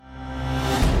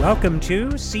Welcome to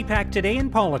CPAC Today in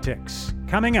Politics.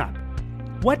 Coming up,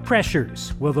 what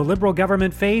pressures will the Liberal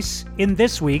government face in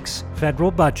this week's federal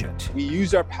budget? We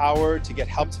use our power to get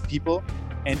help to people,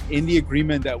 and in the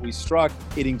agreement that we struck,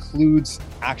 it includes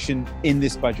action in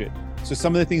this budget. So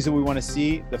some of the things that we want to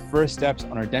see, the first steps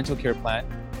on our dental care plan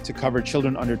to cover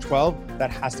children under 12,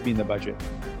 that has to be in the budget.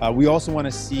 We also want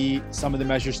to see some of the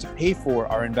measures to pay for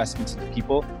our investments in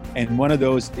people. And one of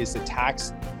those is to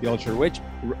tax the ultra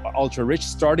rich,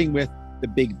 starting with the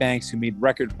big banks who made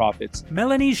record profits.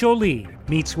 Melanie Joly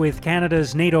meets with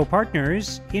Canada's NATO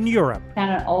partners in Europe.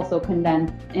 Canada also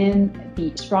condemns in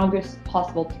the strongest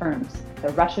possible terms the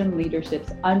Russian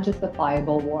leadership's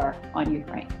unjustifiable war on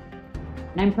Ukraine.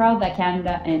 And I'm proud that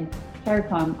Canada and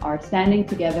CARICOM are standing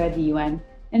together at the UN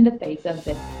in the face of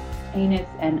this heinous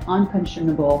and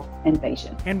unconscionable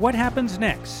invasion. And what happens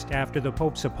next after the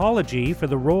Pope's apology for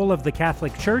the role of the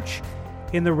Catholic Church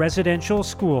in the residential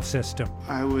school system?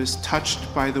 I was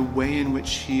touched by the way in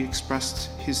which he expressed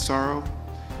his sorrow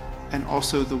and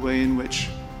also the way in which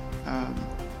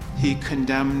he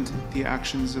condemned the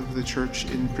actions of the church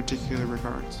in particular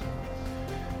regards.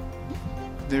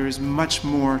 There is much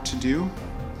more to do,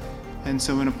 and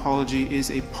so an apology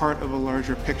is a part of a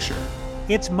larger picture.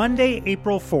 It's Monday,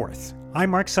 April 4th. I'm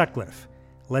Mark Sutcliffe.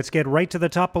 Let's get right to the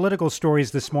top political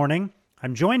stories this morning.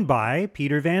 I'm joined by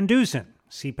Peter Van Dusen,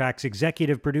 CPAC's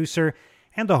executive producer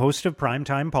and the host of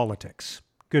Primetime Politics.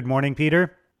 Good morning,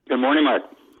 Peter. Good morning, Mark.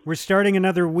 We're starting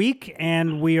another week,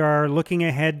 and we are looking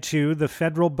ahead to the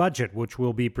federal budget, which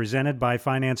will be presented by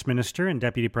Finance Minister and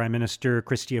Deputy Prime Minister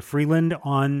Chrystia Freeland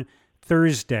on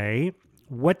Thursday.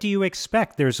 What do you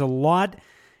expect? There's a lot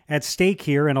at stake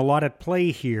here and a lot at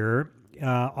play here.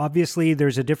 Obviously,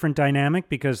 there's a different dynamic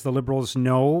because the Liberals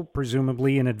know,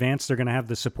 presumably in advance, they're going to have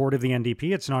the support of the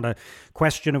NDP. It's not a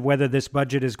question of whether this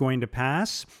budget is going to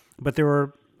pass, but there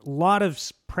are a lot of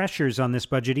pressures on this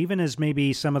budget. Even as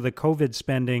maybe some of the COVID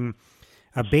spending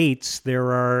abates,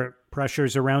 there are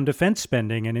pressures around defense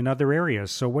spending and in other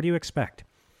areas. So what do you expect?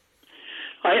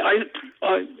 I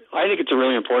think it's a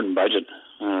really important budget.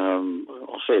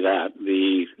 I'll say that.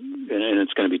 And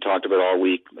it's going to be talked about all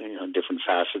week, different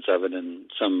facets of it in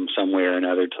some way or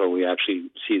another till we actually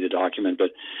see the document.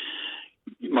 But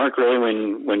Mark, really,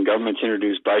 when governments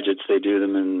introduce budgets, they do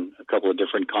them in a couple of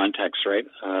different contexts, right?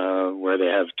 Where they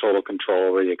have total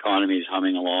control, where the economy is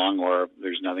humming along, or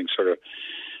there's nothing sort of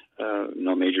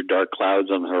no major dark clouds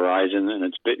on the horizon,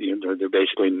 and they're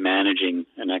basically managing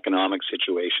an economic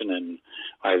situation and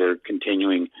either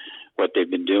continuing what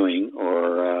they've been doing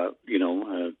or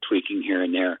tweaking here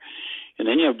and there. And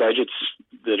then you have budgets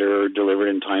that are delivered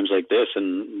in times like this,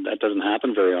 and that doesn't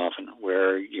happen very often,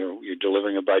 where you're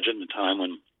delivering a budget in a time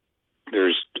when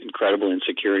there's incredible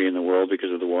insecurity in the world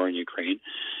because of the war in Ukraine.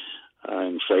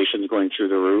 Inflation's going through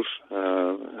the roof.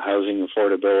 Housing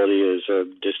affordability is a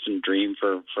distant dream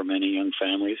for many young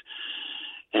families.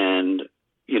 And,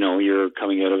 you're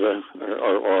coming out of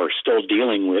or still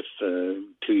dealing with 2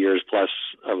 years plus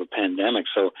of a pandemic.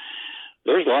 So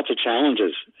there's lots of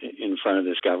challenges in front of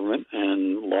this government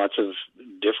and lots of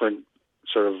different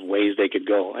sort of ways they could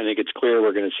go. I think it's clear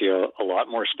we're going to see a lot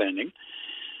more spending,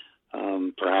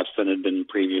 perhaps than had been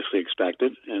previously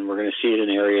expected. And we're going to see it in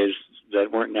areas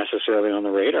that weren't necessarily on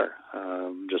the radar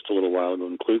just a little while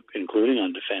ago, including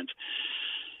on defense.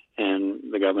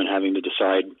 And the government having to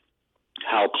decide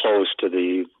how close to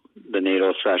the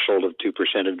NATO threshold of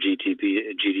 2% of GDP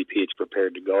it's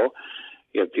prepared to go.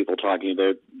 You have people talking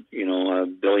about,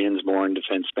 billions more in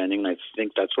defense spending. I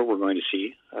think that's what we're going to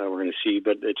see.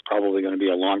 But it's probably going to be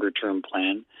a longer-term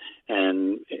plan.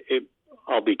 And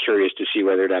I'll be curious to see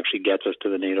whether it actually gets us to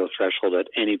the NATO threshold at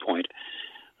any point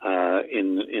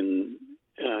in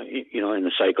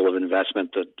the cycle of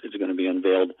investment that is going to be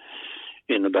unveiled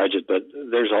in the budget. But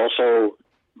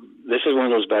this is one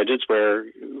of those budgets where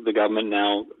the government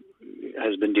now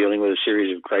has been dealing with a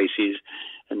series of crises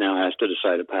and now has to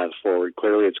decide a path forward.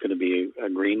 Clearly, it's going to be a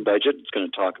green budget. It's going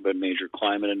to talk about major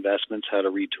climate investments, how to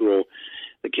retool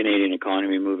the Canadian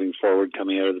economy moving forward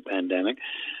coming out of the pandemic.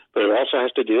 But it also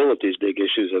has to deal with these big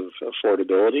issues of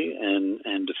affordability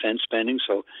and defense spending.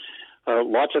 So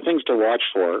lots of things to watch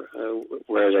for.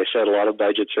 Whereas I said, a lot of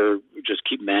budgets are just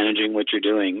keep managing what you're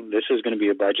doing. This is going to be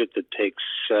a budget that takes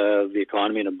the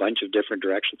economy in a bunch of different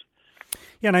directions.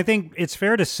 Yeah, and I think it's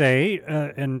fair to say,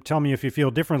 and tell me if you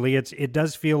feel differently, it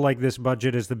does feel like this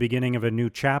budget is the beginning of a new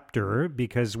chapter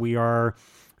because we are,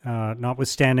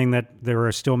 notwithstanding that there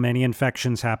are still many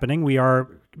infections happening, we are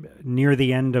near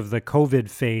the end of the COVID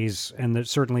phase, and that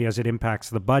certainly as it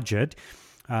impacts the budget.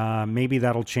 Maybe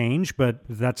that'll change, but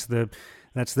that's the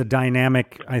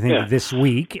dynamic, I think, this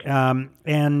week.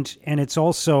 And it's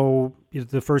also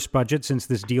the first budget since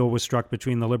this deal was struck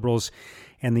between the Liberals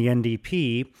and the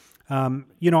NDP.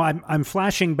 I'm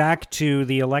flashing back to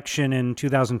the election in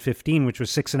 2015, which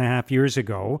was 6.5 years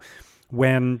ago,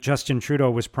 when Justin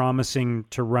Trudeau was promising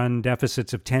to run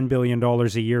deficits of $10 billion a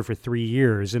year for 3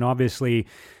 years. And obviously,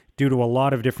 due to a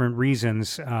lot of different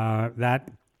reasons, that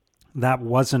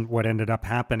wasn't what ended up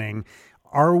happening.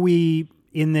 Are we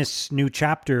in this new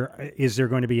chapter? Is there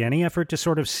going to be any effort to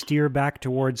sort of steer back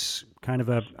towards kind of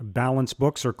a balanced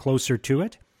books or closer to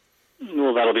it?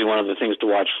 Well, that'll be one of the things to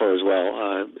watch for as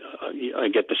well. I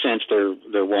get the sense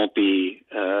there won't be,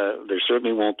 there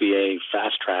certainly won't be a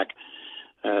fast track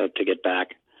to get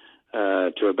back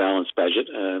to a balanced budget.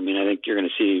 I think you're going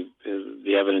to see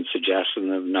the evidence suggests,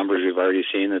 and the numbers we've already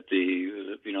seen, that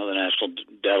the national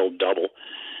debt will double.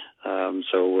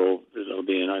 So it'll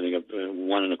be, I think,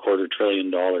 $1.25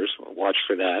 trillion. Watch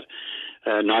for that.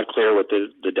 Not clear what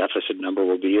the deficit number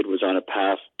will be. It was on a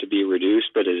path to be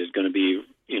reduced, but is it going to be,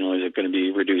 is it going to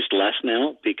be reduced less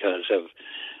now because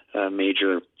of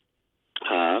major,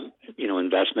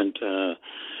 investment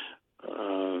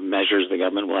measures the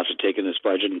government will have to take in this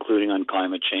budget, including on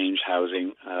climate change,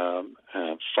 housing,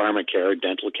 pharmacare,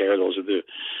 dental care. Those are the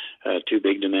two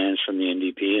big demands from the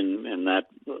NDP, and that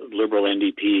Liberal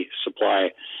NDP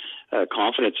supply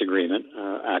confidence agreement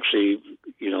actually,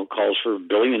 calls for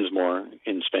billions more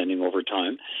in spending over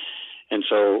time. And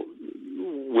so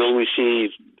will we see,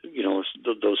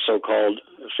 those so-called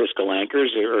fiscal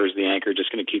anchors, or is the anchor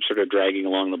just going to keep sort of dragging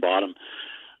along the bottom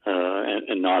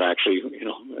and not actually,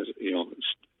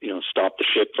 stop the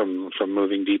ship from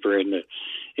moving deeper into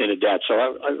debt?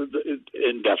 So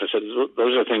in deficit,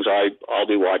 those are things I'll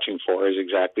be watching for, is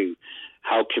exactly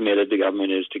how committed the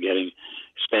government is to getting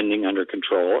spending under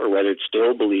control, or whether it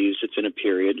still believes it's in a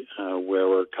period where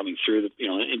we're coming through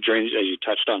during, as you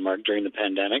touched on, Mark, during the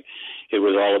pandemic, it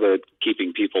was all about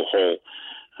keeping people whole.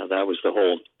 That was the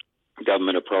whole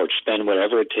government approach. Spend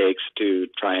whatever it takes to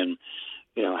try and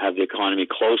have the economy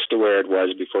close to where it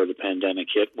was before the pandemic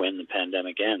hit, when the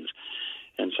pandemic ends.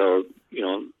 And so,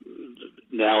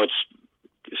 now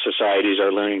societies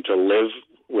are learning to live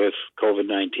with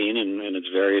COVID-19 in its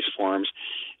various forms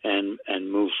and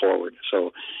move forward.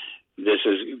 So this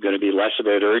is going to be less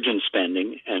about urgent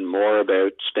spending and more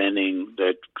about spending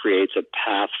that creates a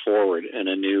path forward and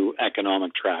a new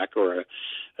economic track, or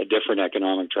a different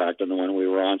economic track than the one we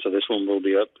were on. So this one will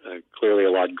be clearly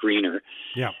a lot greener.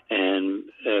 Yeah. And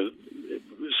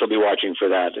so be watching for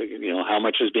that. How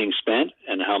much is being spent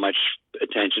and how much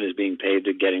attention is being paid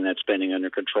to getting that spending under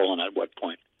control, and at what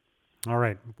point. All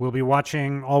right. We'll be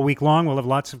watching all week long. We'll have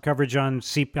lots of coverage on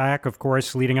CPAC, of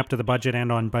course, leading up to the budget,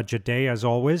 and on Budget Day, as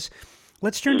always.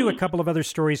 Let's turn to a couple of other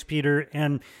stories, Peter.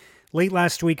 And late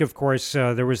last week, of course,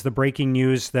 there was the breaking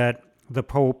news that the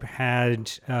Pope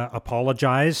had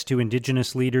apologized to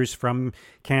Indigenous leaders from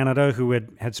Canada who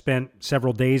had spent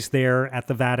several days there at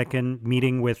the Vatican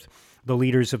meeting with the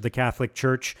leaders of the Catholic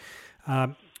Church.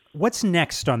 What's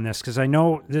next on this? Because I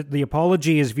know that the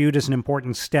apology is viewed as an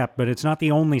important step, but it's not the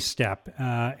only step.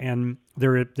 And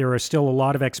there are still a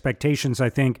lot of expectations, I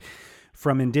think,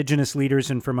 from Indigenous leaders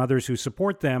and from others who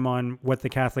support them on what the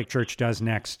Catholic Church does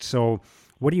next. So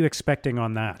what are you expecting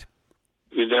on that?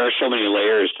 There are so many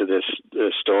layers to this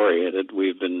story that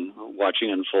we've been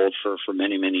watching unfold for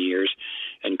many, many years.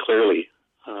 And clearly,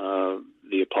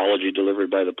 the apology delivered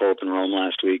by the Pope in Rome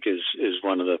last week is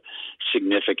one of the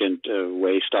significant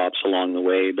way stops along the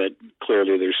way. But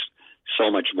clearly there's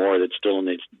so much more that still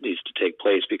needs to take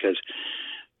place, because,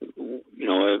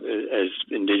 as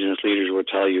Indigenous leaders will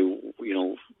tell you,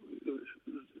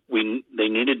 they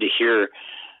needed to hear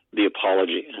the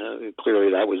apology.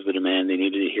 Clearly that was the demand. They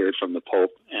needed to hear it from the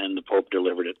Pope, and the Pope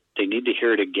delivered it. They need to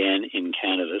hear it again in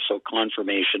Canada. So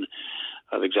confirmation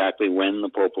of exactly when the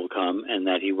Pope will come and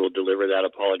that he will deliver that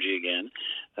apology again.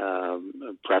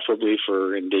 Preferably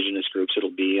for Indigenous groups,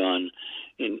 it'll be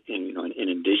in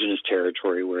Indigenous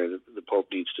territory where the Pope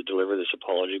needs to deliver this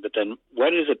apology. But then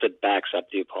what is it that backs up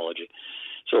the apology?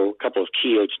 So a couple of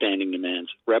key outstanding demands: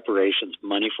 reparations,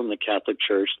 money from the Catholic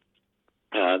Church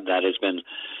that has been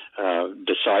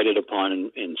decided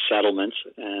upon in settlements,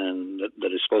 and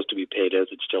that is supposed to be paid out,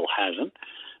 that still hasn't.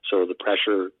 So the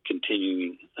pressure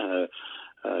continuing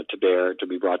to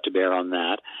be brought to bear on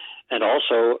that. And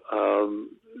also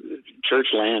church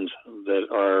lands that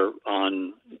are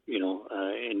on,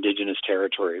 Indigenous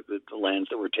territory, the lands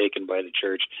that were taken by the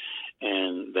church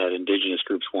and that Indigenous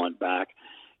groups want back.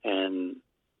 And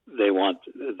they want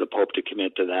the Pope to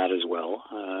commit to that as well,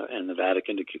 and the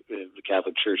Vatican, the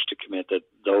Catholic Church, to commit that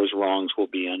those wrongs will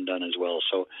be undone as well.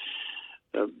 So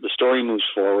the story moves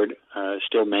forward.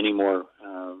 Still many more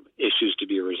issues to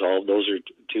be resolved. Those are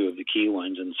two of the key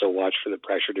ones, and so watch for the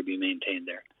pressure to be maintained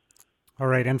there. All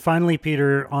right. And finally,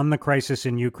 Peter, on the crisis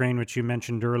in Ukraine, which you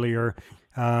mentioned earlier,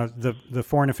 the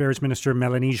Foreign Affairs Minister,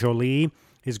 Mélanie Joly,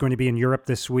 is going to be in Europe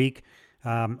this week.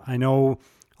 I know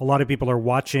a lot of people are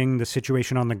watching the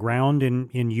situation on the ground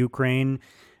in Ukraine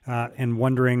and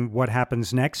wondering what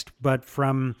happens next. But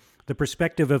from the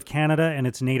perspective of Canada and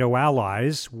its NATO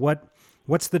allies,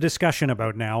 what's the discussion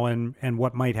about now and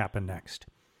what might happen next?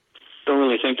 Don't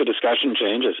really think the discussion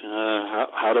changes.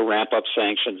 How to ramp up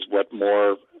sanctions, what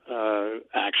more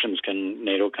actions can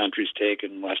NATO countries take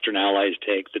and Western allies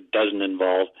take that doesn't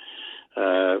involve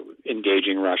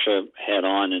engaging Russia head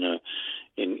on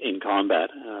in combat.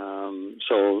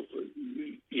 So,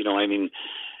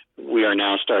 we are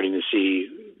now starting to see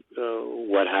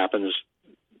what happens.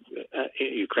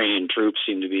 Ukrainian troops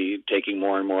seem to be taking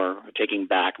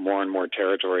back more and more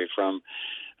territory from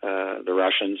the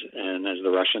Russians, and as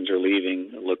the Russians are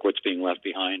leaving, look what's being left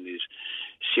behind. These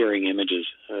searing images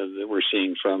that we're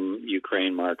seeing from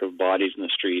Ukraine, Mark, of bodies in the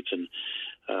streets and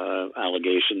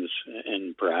allegations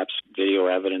and perhaps video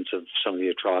evidence of some of the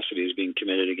atrocities being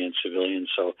committed against civilians.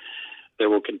 So there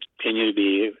will continue to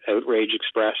be outrage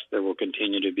expressed. There will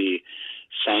continue to be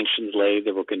sanctions laid.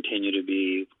 There will continue to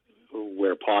be,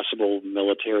 where possible,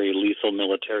 lethal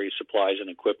military supplies and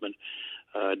equipment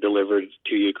delivered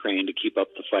to Ukraine to keep up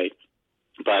the fight.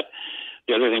 But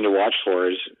the other thing to watch for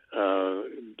is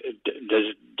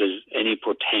does any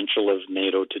potential of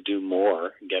NATO to do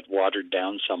more get watered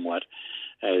down somewhat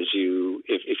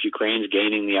if Ukraine's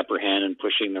gaining the upper hand and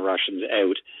pushing the Russians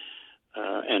out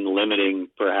and limiting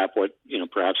perhaps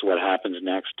what happens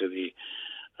next to the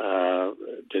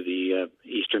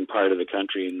eastern part of the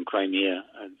country in Crimea.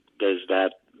 Does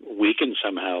that weaken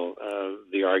somehow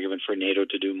the argument for NATO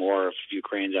to do more if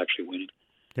Ukraine's actually winning?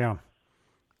 Yeah.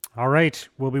 All right.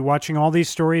 We'll be watching all these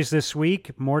stories this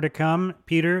week. More to come.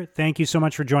 Peter, thank you so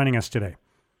much for joining us today.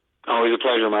 Always a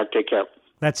pleasure, Mark. Take care.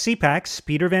 That's CPAC's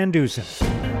Peter Van Dusen.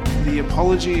 The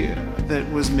apology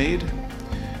that was made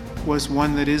was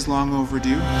one that is long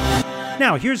overdue.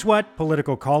 Now, here's what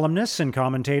political columnists and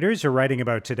commentators are writing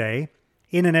about today.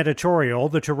 In an editorial,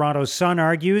 the Toronto Sun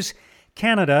argues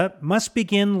Canada must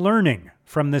begin learning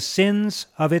from the sins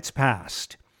of its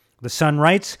past. The Sun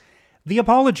writes, "The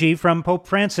apology from Pope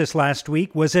Francis last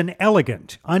week was an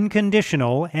elegant,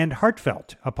 unconditional, and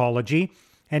heartfelt apology,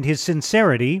 and his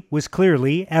sincerity was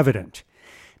clearly evident.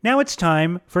 Now it's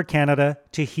time for Canada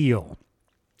to heal."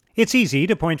 It's easy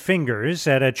to point fingers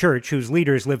at a church whose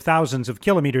leaders live thousands of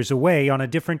kilometers away on a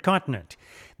different continent.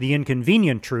 The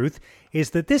inconvenient truth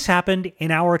is that this happened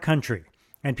in our country,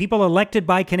 and people elected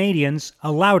by Canadians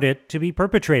allowed it to be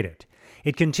perpetrated.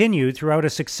 It continued throughout a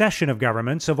succession of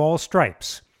governments of all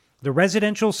stripes. The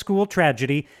residential school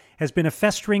tragedy has been a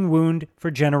festering wound for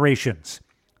generations.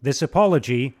 This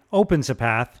apology opens a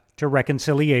path to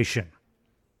reconciliation.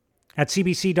 At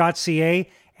CBC.ca,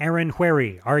 Aaron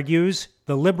Wherry argues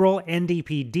the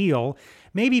Liberal-NDP deal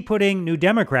may be putting New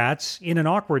Democrats in an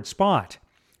awkward spot.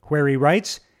 Wherry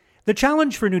writes, "The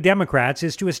challenge for New Democrats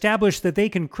is to establish that they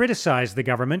can criticize the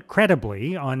government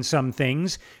credibly on some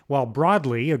things while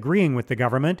broadly agreeing with the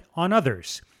government on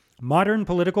others. Modern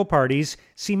political parties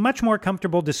seem much more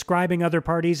comfortable describing other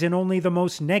parties in only the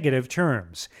most negative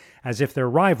terms, as if their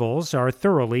rivals are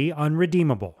thoroughly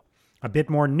unredeemable. A bit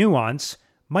more nuance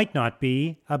might not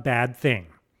be a bad thing."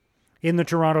 In the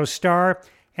Toronto Star,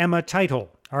 Emma Teitel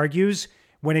argues,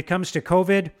 "When it comes to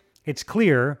COVID, it's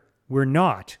clear we're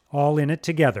not all in it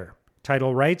together."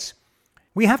 Teitel writes,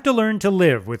 "We have to learn to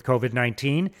live with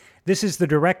COVID-19. This is the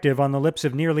directive on the lips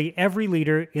of nearly every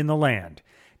leader in the land.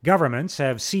 Governments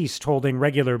have ceased holding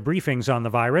regular briefings on the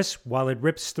virus while it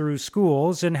rips through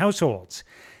schools and households.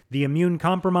 The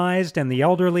immune-compromised and the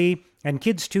elderly and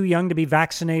kids too young to be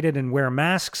vaccinated and wear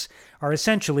masks are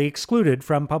essentially excluded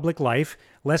from public life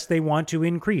lest they want to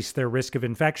increase their risk of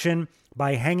infection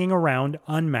by hanging around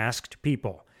unmasked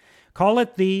people. Call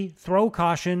it the throw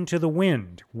caution to the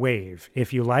wind wave,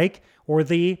 if you like, or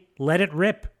the let it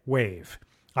rip wave.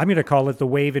 I'm going to call it the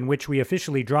wave in which we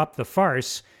officially drop the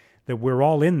farce that we're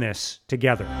all in this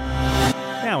together."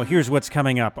 Now, here's what's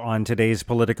coming up on today's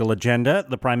political agenda.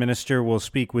 The Prime Minister will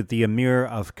speak with the Emir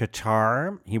of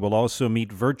Qatar. He will also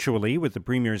meet virtually with the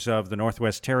premiers of the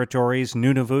Northwest Territories,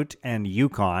 Nunavut, and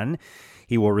Yukon.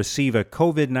 He will receive a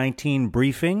COVID-19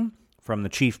 briefing from the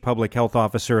Chief Public Health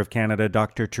Officer of Canada,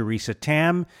 Dr. Theresa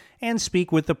Tam, and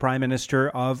speak with the Prime Minister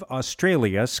of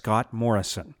Australia, Scott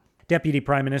Morrison. Deputy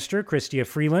Prime Minister Chrystia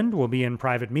Freeland will be in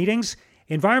private meetings.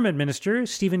 Environment Minister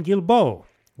Stephen Guilbeault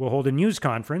will hold a news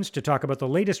conference to talk about the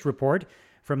latest report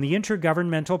from the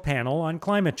Intergovernmental Panel on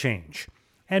Climate Change.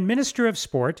 And Minister of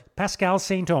Sport Pascal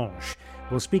Saint-Onge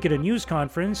will speak at a news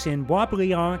conference in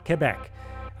Boisbriand, Quebec,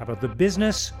 about the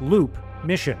Business Loop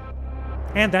mission.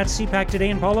 And that's CPAC Today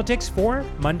in Politics for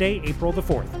Monday, April the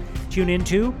 4th. Tune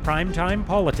into Primetime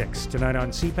Politics tonight on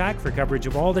CPAC for coverage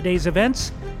of all the day's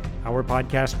events. Our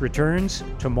podcast returns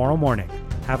tomorrow morning.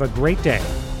 Have a great day.